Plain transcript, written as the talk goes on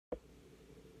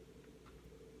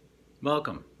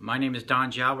Welcome. My name is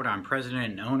Don Jalbert. I'm president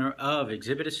and owner of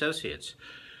Exhibit Associates,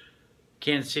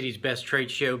 Kansas City's best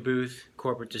trade show booth,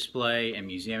 corporate display, and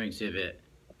museum exhibit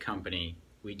company.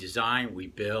 We design, we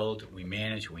build, we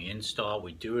manage, we install,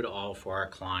 we do it all for our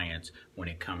clients when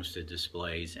it comes to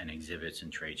displays and exhibits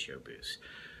and trade show booths.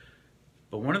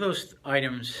 But one of those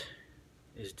items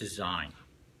is design,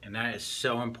 and that is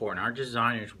so important. Our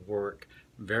designers work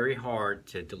very hard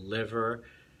to deliver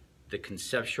the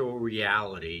conceptual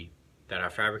reality that our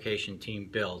fabrication team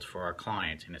builds for our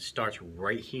clients, and it starts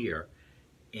right here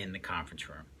in the conference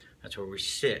room. That's where we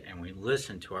sit and we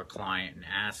listen to our client and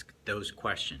ask those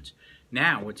questions.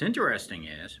 Now, what's interesting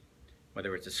is,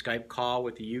 whether it's a Skype call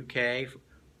with the UK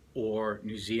or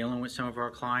New Zealand with some of our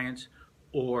clients,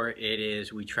 or it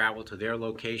is we travel to their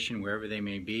location, wherever they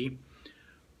may be,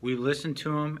 we listen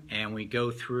to them and we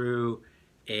go through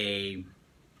a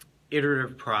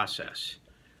iterative process.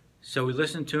 So we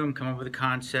listen to them, come up with a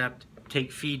concept, take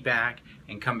feedback,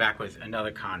 and come back with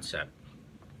another concept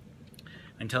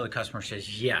until the customer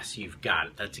says, yes, you've got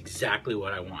it. That's exactly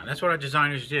what I want. That's what our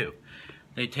designers do.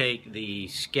 They take the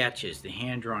sketches, the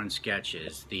hand-drawn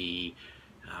sketches, the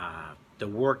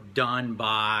work done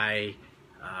by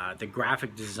the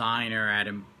graphic designer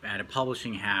at a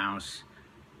publishing house,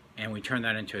 and we turn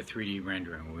that into a 3D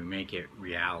rendering. We make it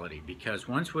reality, because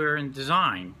once we're in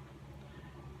design,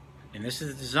 and this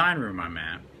is the design room I'm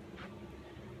at,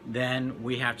 then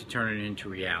we have to turn it into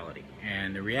reality.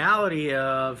 And the reality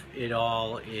of it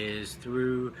all is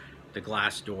through the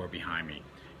glass door behind me.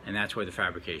 And that's where the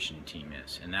fabrication team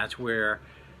is. And that's where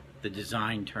the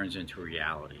design turns into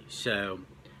reality. So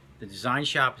the design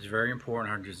shop is very important.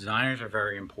 Our designers are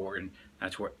very important.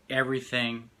 That's where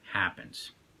everything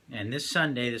happens. And this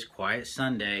Sunday, this quiet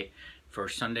Sunday,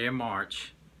 first Sunday of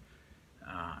March,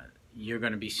 you're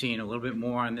going to be seeing a little bit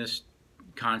more on this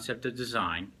concept of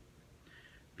design,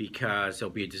 because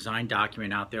there'll be a design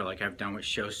document out there like I've done with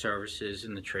show services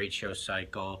and the trade show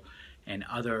cycle and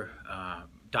other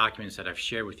documents that I've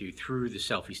shared with you through the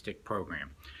Selfie Stick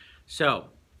program. So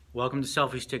welcome to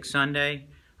Selfie Stick Sunday.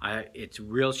 It's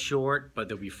real short, but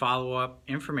there'll be follow-up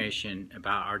information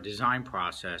about our design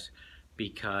process,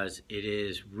 because it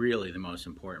is really the most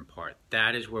important part.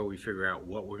 That is where we figure out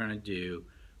what we're going to do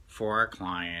for our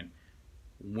client,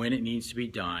 when it needs to be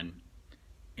done,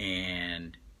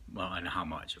 and how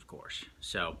much, of course.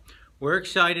 So we're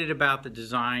excited about the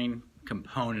design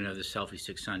component of the Selfie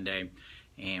Stick Sunday,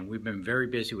 and we've been very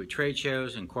busy with trade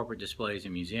shows and corporate displays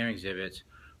and museum exhibits,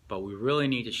 but we really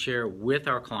need to share with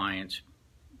our clients,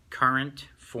 current,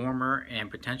 former, and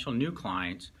potential new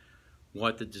clients,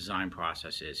 what the design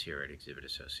process is here at Exhibit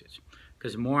Associates.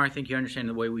 Because the more I think you understand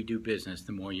the way we do business,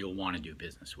 the more you'll want to do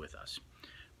business with us.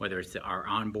 Whether it's our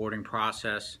onboarding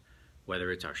process,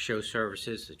 whether it's our show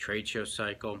services, the trade show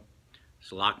cycle.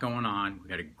 There's a lot going on. We've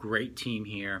got a great team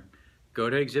here. Go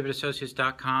to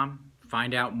exhibitassociates.com,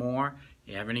 find out more.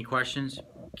 If you have any questions,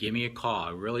 give me a call. I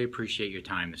really appreciate your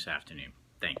time this afternoon.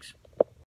 Thanks.